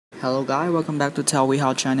Hello guys, welcome back to Tell We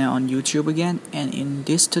How channel on YouTube again, and in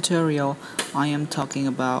this tutorial I am talking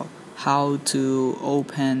about how to how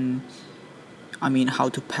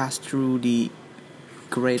to pass through the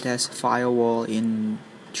greatest firewall in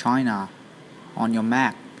China on your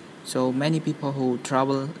Mac. So many people who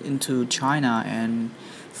travel into China and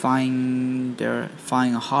find a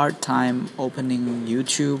hard time opening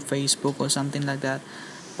YouTube, Facebook or something like that,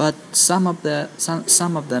 but some of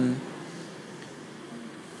them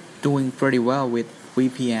doing pretty well with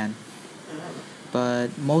VPN,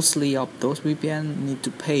 but mostly of those VPN need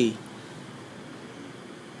to pay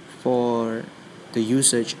for the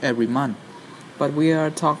usage every month. But we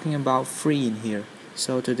are talking about free in here.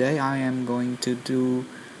 So today I am going to do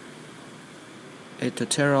a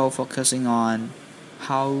tutorial focusing on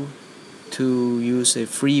how to use a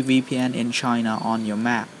free VPN in China on your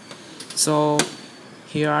Mac. So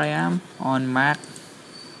here I am on MacBook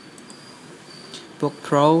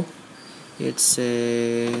Pro. It's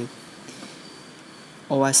a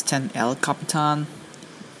OS X Capitan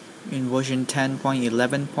in version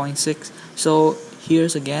 10.11.6. So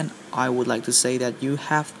here's again, I would like to say that you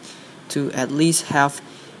have to at least have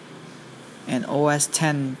an OS X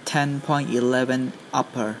 10.11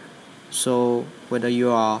 upper. So whether you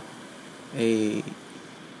are a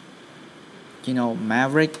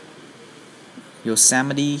Maverick,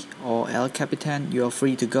 Yosemite or El Capitan, you are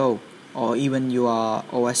free to go. Or even you are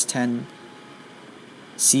OS X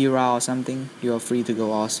Sierra or something, you are free to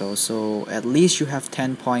go also. So at least you have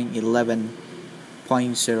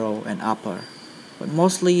 10.11.0 and upper, but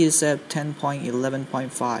mostly it's at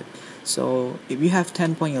 10.11.5. so if you have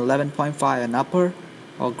 10.11.5 and upper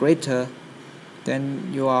or greater,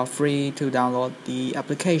 then you are free to download the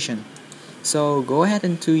application. So go ahead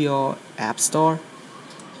into your App Store.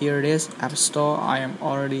 Here it is, App Store. I am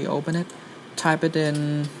already open it. Type it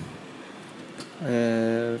in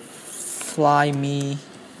Fly Me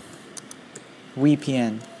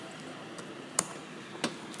VPN.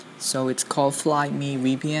 So it's called Fly Me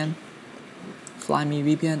VPN. Fly Me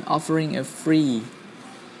VPN offering a free.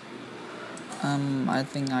 I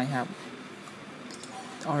think I have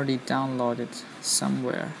already downloaded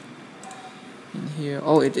somewhere in here.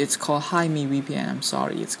 Oh, it's called Hi Me VPN. I'm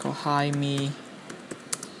sorry, it's called Hi Me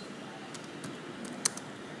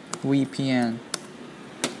VPN.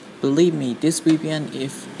 Believe me, this VPN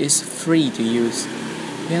is free to use.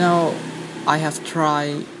 I have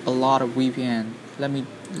tried a lot of VPN. Let me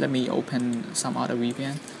open some other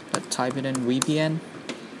VPN. Let's type it in VPN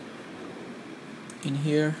in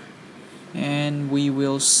here, and we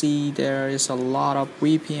will see there is a lot of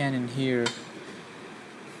VPN in here.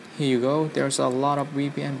 Here you go. There's a lot of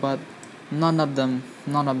VPN, but none of them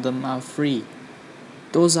are free.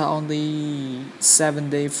 Those are only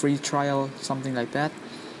 7-day free trial, something like that.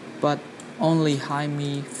 But only Hi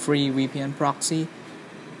Me free VPN proxy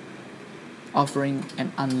offering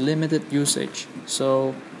an unlimited usage.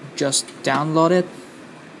 So just download it,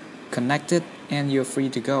 connect it, and you're free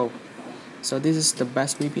to go. So this is the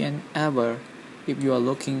best VPN ever if you are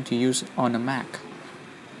looking to use on a Mac.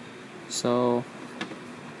 So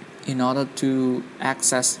in order to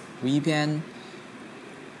access VPN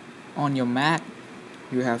on your Mac,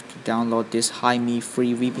 you have to download this Hi Me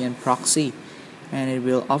free VPN proxy, and it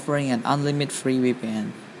will offering an unlimited free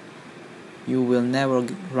VPN. You will never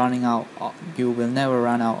run out of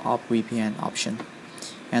VPN option,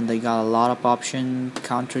 and they got a lot of option,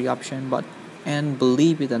 country option, and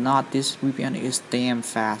believe it or not, this VPN is damn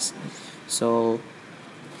fast. So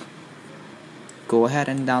go ahead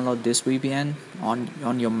and download this VPN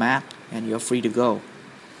on your Mac, and you're free to go.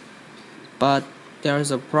 But there's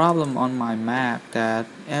a problem on my Mac that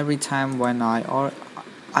every time when I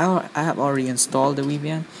have already installed the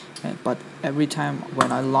VPN, but every time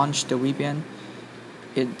when I launch the VPN,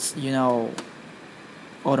 it's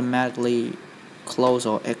automatically close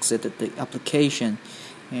or exit the application.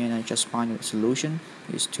 And I just find a solution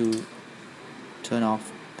is to turn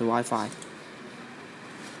off the Wi-Fi,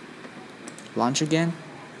 launch again,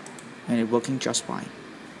 and it's working just fine.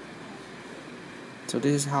 So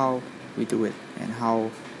this is how we do it and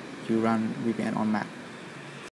how you run VPN on Mac.